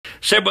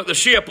Said, but the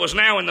ship was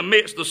now in the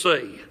midst of the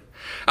sea.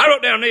 I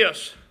wrote down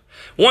this.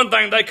 One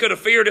thing they could have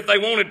feared if they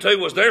wanted to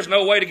was there's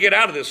no way to get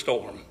out of this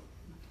storm.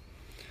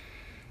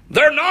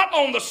 They're not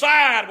on the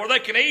side where they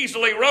can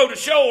easily row to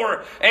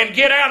shore and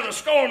get out of the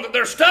storm that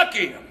they're stuck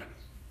in.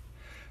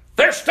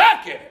 They're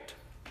stuck in it.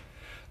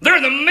 They're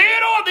in the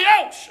middle of the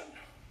ocean.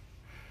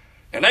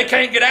 And they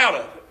can't get out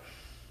of it.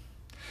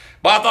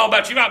 But I thought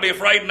about you might be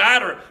afraid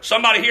tonight, or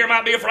somebody here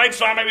might be afraid,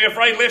 somebody may be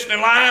afraid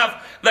listening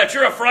live, that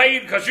you're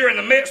afraid because you're in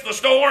the midst of the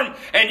storm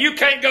and you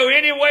can't go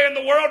anywhere in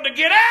the world to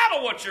get out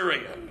of what you're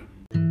in.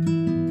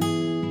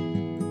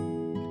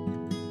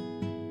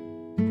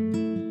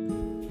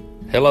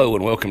 Hello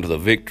and welcome to the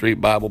Victory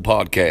Bible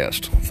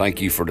Podcast. Thank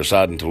you for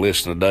deciding to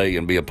listen today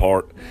and be a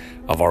part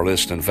of our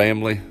listening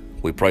family.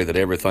 We pray that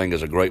everything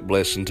is a great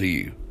blessing to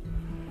you.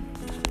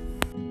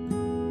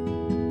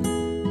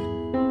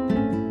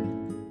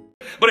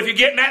 But if you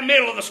get in that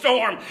middle of the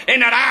storm,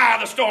 in that eye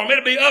of the storm,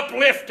 it'll be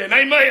uplifting.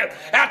 Amen.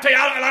 I'll tell you,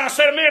 like I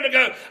said a minute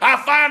ago, I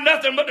find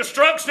nothing but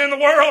destruction in the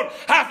world.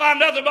 I find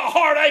nothing but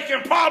heartache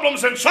and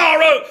problems and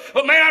sorrow.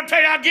 But man, I'll tell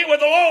you, I get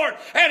with the Lord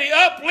and He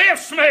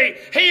uplifts me.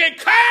 He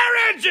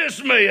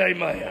encourages me.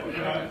 Amen.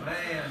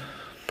 Amen.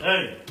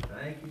 Hey.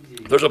 Thank you,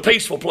 Jesus. There's a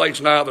peaceful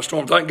place now of the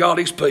storm. Thank God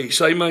He's peace.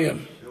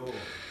 Amen. Sure.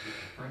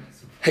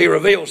 He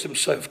reveals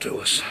Himself to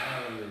us.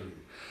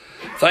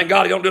 Thank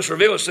God He don't just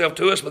reveal Himself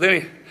to us, but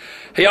then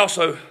He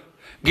also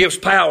gives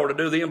power to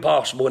do the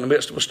impossible in the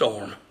midst of a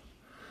storm.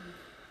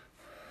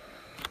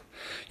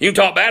 You can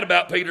talk bad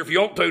about Peter if you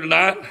want to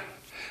tonight,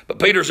 but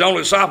Peter's the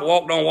only disciple who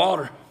walked on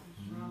water.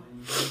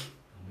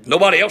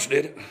 Nobody else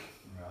did it.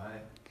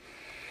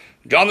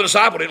 John the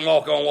disciple didn't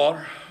walk on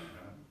water.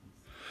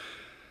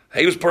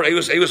 He was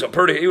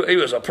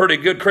a pretty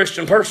good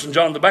Christian person.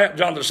 John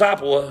the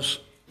disciple was.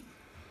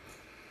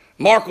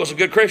 Mark was a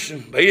good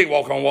Christian, but he didn't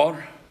walk on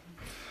water.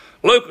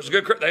 Luke was a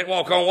good Christian. They didn't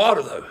walk on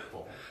water though.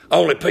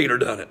 Only Peter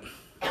done it.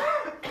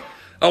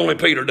 Only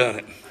Peter done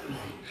it.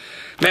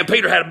 Man,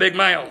 Peter had a big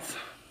mouth.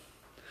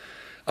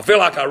 I feel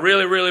like I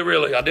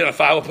really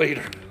identify with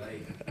Peter.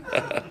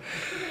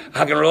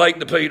 I can relate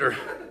to Peter.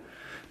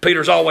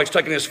 Peter's always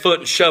taking his foot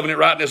and shoving it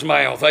right in his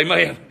mouth.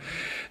 Amen.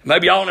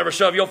 Maybe y'all never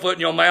shove your foot in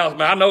your mouth.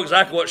 Man, I know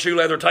exactly what shoe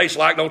leather tastes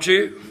like, don't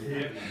you?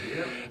 Yeah.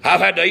 I've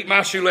had to eat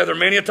my shoe leather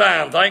many a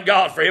time. Thank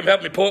God for Him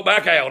helping me pull it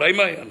back out.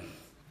 Amen.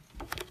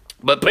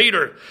 But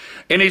Peter,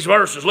 in these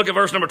verses, look at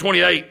verse number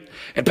 28.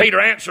 And Peter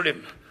answered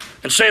him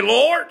and said,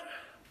 Lord,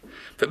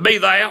 if it be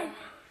thou,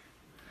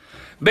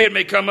 bid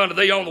me come unto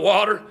thee on the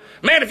water.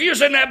 Man, if you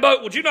was in that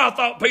boat, would you not have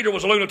thought Peter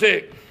was a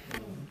lunatic?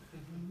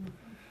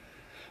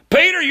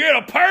 Peter, you're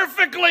in a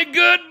perfectly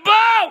good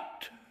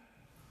boat.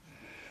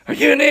 Are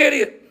you an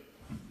idiot?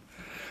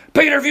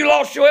 Peter, have you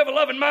lost your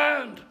ever-loving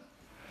mind?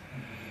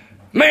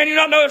 Man, you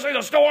not notice there's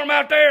a storm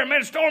out there? Man,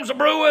 the storms are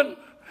brewing.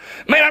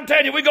 Man, I'm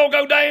telling you, we're going to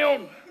go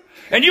down.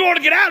 And you want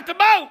to get out the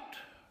boat.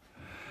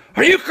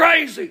 Are you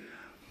crazy?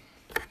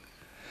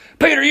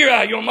 Peter, you're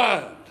out of your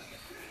mind.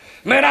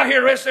 Man, I hear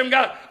the rest of them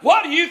guys.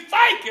 What are you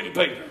thinking,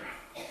 Peter?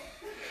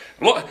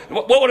 What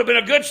would have been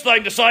a good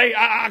thing to say?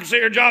 I can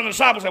hear John the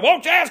disciple say,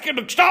 won't you ask Him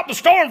to stop the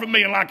storm from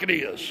being like it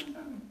is?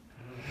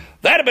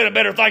 That'd have been a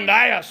better thing to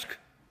ask.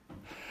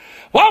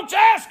 Won't you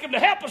ask Him to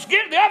help us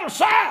get to the other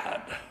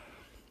side?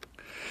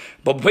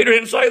 But Peter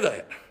didn't say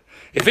that.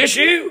 If it's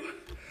you,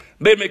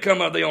 bid me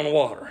come unto thee on the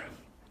water.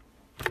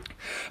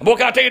 Boy,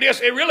 can I tell you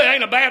this? It really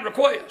ain't a bad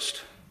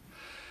request.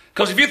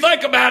 Because if you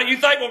think about it, you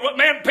think, well,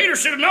 man, Peter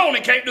should have known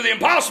he can't do the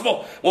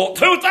impossible. Well,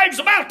 two things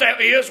about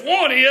that is,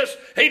 one is,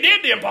 he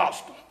did the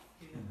impossible.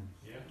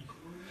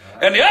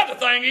 And the other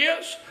thing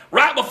is,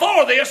 right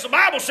before this, the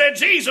Bible said,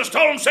 Jesus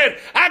told him, said,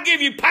 I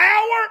give you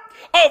power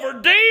over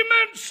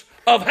demons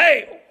of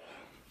hell.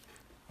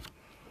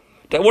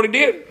 That's what He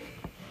did.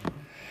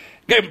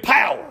 Gave him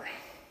power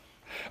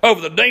over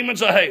the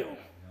demons of hell.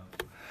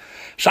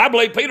 So I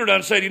believe Peter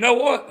done said, you know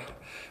what?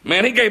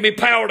 Man, He gave me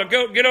power to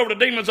go get over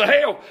the demons of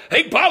hell.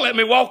 He can probably let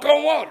me walk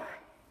on water.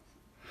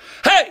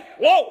 Hey,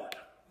 Lord,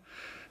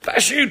 if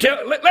that's you,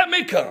 let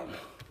me come.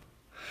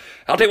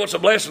 I'll tell you what's a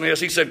blessing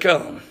is. He said,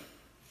 come.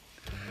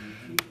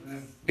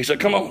 He said,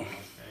 come on.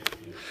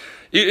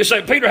 You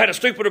say, Peter had a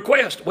stupid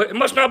request. Well, it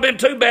must not have been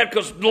too bad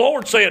because the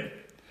Lord said,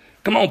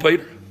 come on,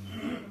 Peter.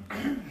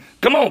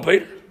 Come on,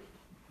 Peter.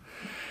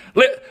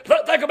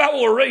 Think about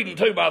what we're reading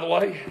too, by the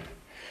way.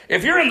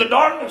 If you're in the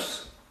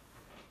darkness,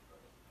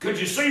 could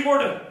you see where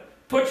to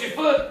put your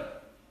foot?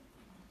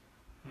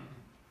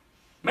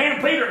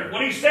 Man, Peter,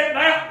 when he stepped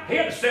out, he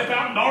had to step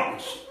out in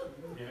darkness.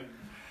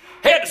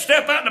 He had to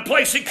step out in a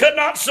place he could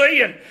not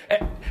see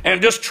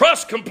and just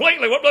trust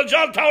completely. What Brother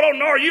John taught on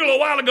Narula a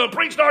while ago,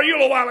 preached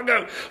Narula a while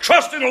ago.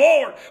 Trust in the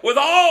Lord with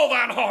all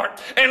thine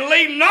heart and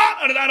lean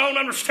not unto thine own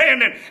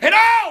understanding. In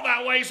all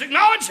thy ways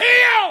acknowledge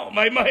Him.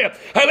 Amen.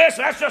 Hey,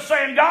 listen, that's just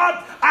saying,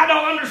 God, I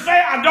don't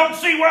understand. I don't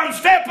see where I'm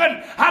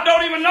stepping. I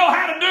don't even know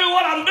how to do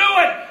what I'm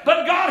doing.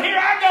 But God, here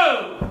I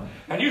go.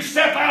 And you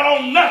step out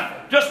on nothing.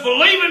 Just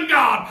believe in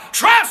God.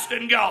 Trust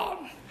in God.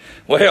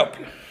 Will help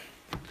you.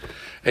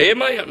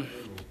 Amen.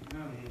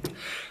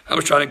 I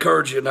was trying to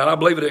encourage you, and I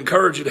believe it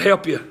encourage you to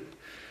help you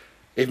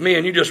if me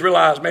and you just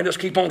realize, man, just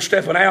keep on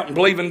stepping out and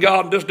believing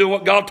God and just do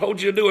what God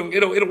told you to do, and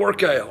it'll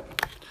work out.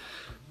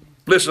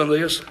 Listen to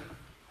this.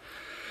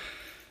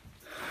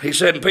 He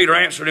said, and Peter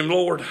answered him,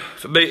 Lord,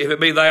 if it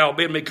be thou,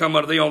 bid me come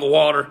unto thee on the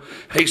water.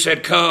 He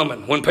said, come.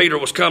 And when Peter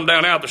was come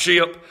down out of the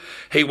ship,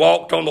 he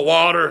walked on the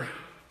water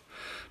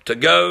to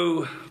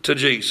go to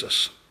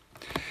Jesus.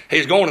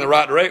 He's going in the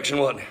right direction,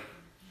 wasn't he?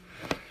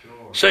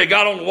 Sure. So he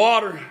got on the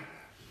water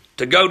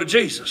to go to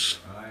Jesus.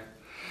 Right.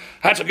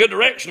 That's a good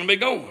direction to be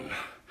going.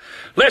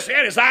 Listen, he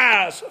had his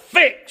eyes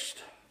fixed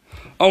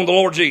on the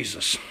Lord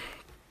Jesus.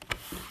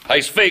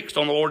 He's fixed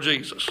on the Lord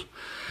Jesus.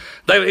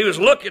 He was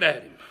looking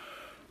at him.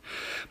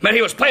 Man,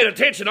 he was paying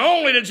attention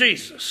only to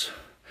Jesus.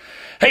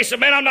 He said,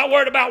 man, I'm not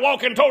worried about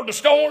walking toward the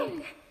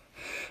storm.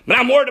 But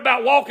I'm worried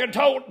about walking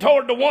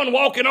toward the one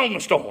walking on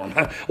the storm.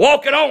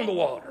 Walking on the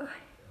water.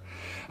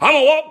 I'm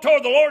going to walk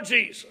toward the Lord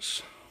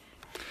Jesus.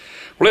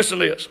 Listen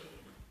to this.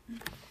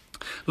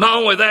 Not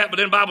only that, but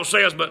then the Bible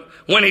says, but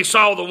when he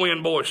saw the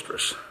wind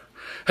boisterous,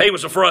 he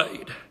was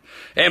afraid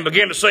and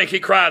began to sink.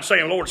 He cried,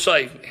 saying, Lord,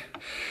 save me.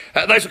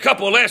 There's a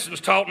couple of lessons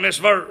taught in this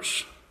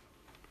verse.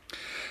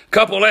 A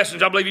couple of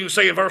lessons I believe you can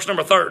see in verse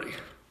number 30.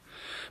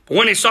 But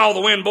when he saw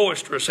the wind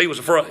boisterous, he was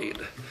afraid.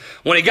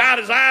 When he got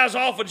his eyes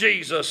off of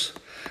Jesus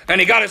and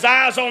he got his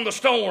eyes on the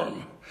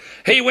storm,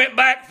 he went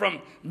back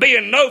from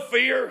being no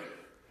fear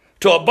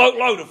to a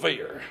boatload of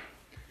fear.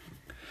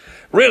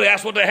 Really,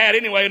 that's what they had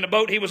anyway in the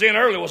boat he was in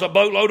earlier, was a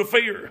boatload of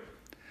fear.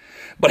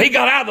 But he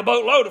got out of the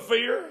boatload of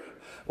fear,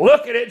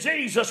 looking at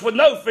Jesus with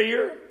no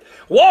fear,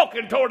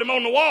 walking toward him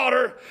on the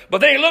water, but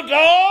then he looked at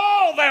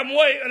all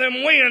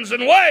them winds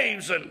and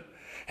waves, and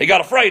he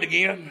got afraid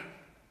again.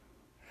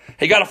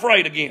 He got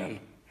afraid again.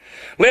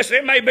 Listen,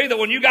 it may be that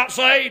when you got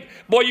saved,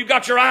 boy, you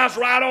got your eyes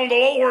right on the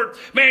Lord.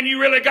 Man, you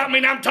really got me.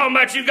 And I'm talking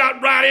about you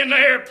got right in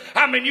there.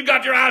 I mean, you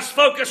got your eyes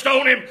focused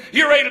on him.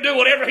 You're ready to do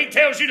whatever he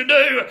tells you to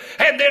do.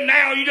 And then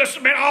now you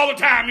just, man, all the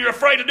time you're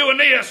afraid of doing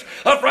this,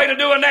 afraid of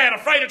doing that,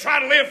 afraid of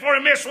trying to live for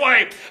him this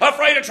way,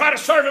 afraid of trying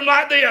to serve him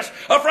like this,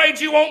 afraid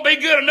you won't be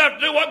good enough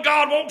to do what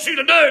God wants you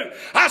to do.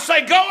 I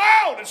say, go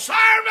out and serve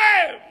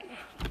him.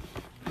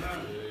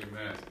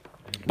 Amen.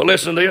 But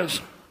listen to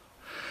this.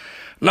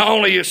 Not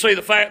only you see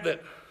the fact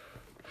that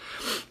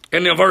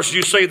in the verse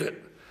you see that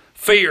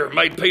fear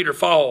made Peter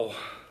fall,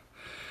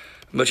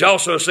 but you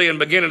also see in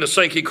beginning to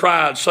sink, he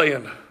cried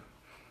saying,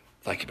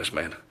 thank you, Miss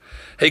Man.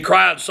 He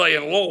cried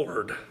saying,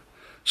 Lord,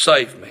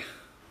 save me.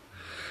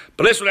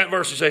 But listen to that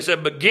verse he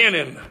said,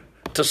 beginning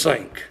to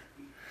sink.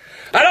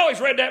 I'd always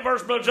read that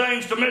verse, Brother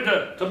James, to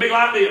be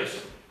like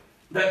this.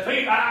 That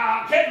Peter,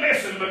 I kept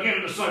missing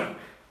beginning to sink.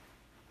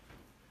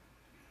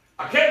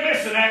 I kept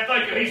missing that,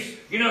 thinking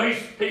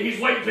he's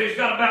waiting till he's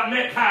got about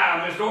neck high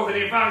on this door,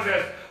 and he finally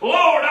says,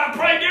 Lord, I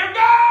pray, dear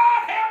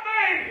God, help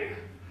me.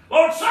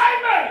 Lord, save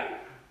me.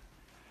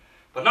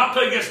 But not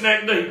till he gets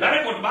neck deep. That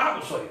ain't what the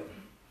Bible said.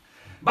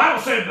 The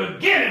Bible said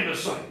beginning to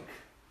sink.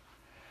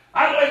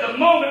 I believe the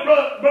moment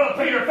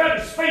Brother Peter felt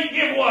his feet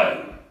give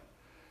way,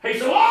 he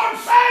said, Lord,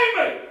 save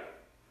me.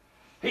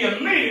 He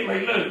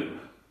immediately knew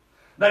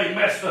that he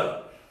messed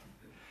up.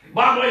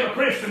 But I believe a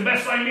Christian,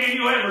 best thing me and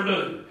you ever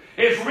do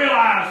is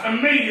realize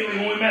immediately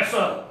when we mess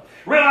up.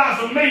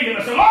 Realize immediately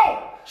and say, Lord,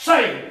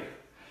 save me.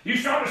 You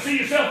start to see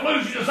yourself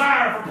lose your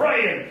desire for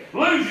praying,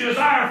 lose your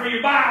desire for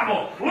your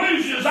Bible,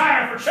 lose your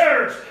desire for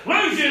church,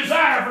 lose your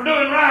desire for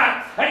doing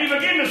right, and you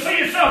begin to see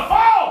yourself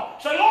fall.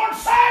 Say, Lord,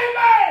 save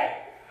me.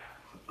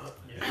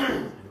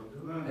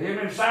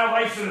 Amen.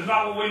 Salvation is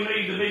not what we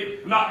need to be,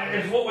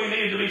 it's what we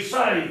need to be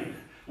saved.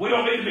 We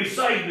don't need to be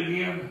saved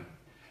again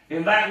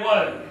in that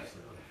way.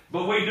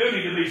 But we do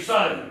need to be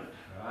saved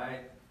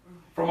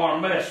from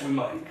our mess we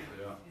make.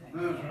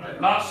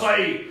 Not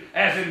saved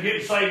as in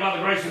getting saved by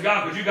the grace of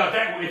God, because you got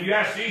that one. If you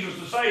ask Jesus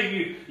to save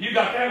you, you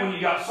got that when you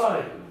got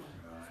saved.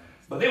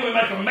 But then we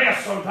make a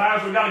mess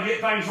sometimes. We've got to get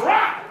things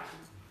right.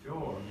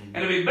 And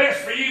it'd be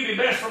best for you, it'd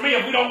be best for me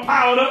if we don't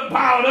pile it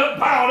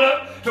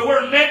up till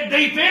we're neck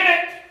deep in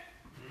it.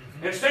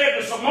 Instead,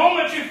 just a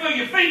moment you feel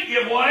your feet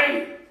give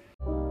way.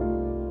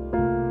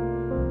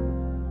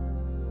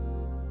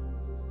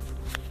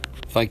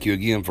 Thank you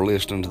again for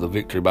listening to the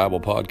Victory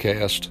Bible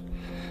Podcast.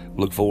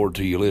 Look forward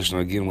to you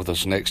listening again with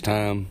us next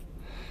time.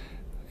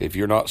 If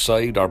you're not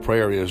saved, our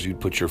prayer is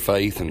you'd put your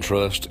faith and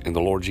trust in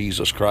the Lord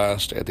Jesus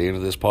Christ at the end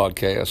of this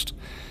podcast.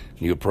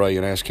 You'll pray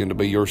and ask Him to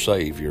be your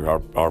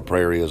Savior. Our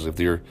prayer is if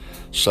you're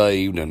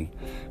saved and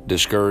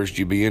discouraged,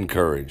 you be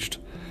encouraged.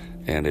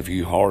 And if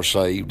you are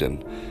saved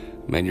and,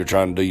 man, you're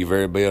trying to do your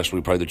very best, we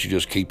pray that you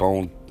just keep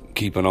on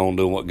keeping on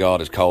doing what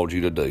God has called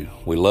you to do.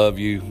 We love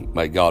you.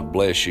 May God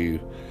bless you.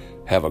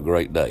 Have a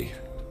great day.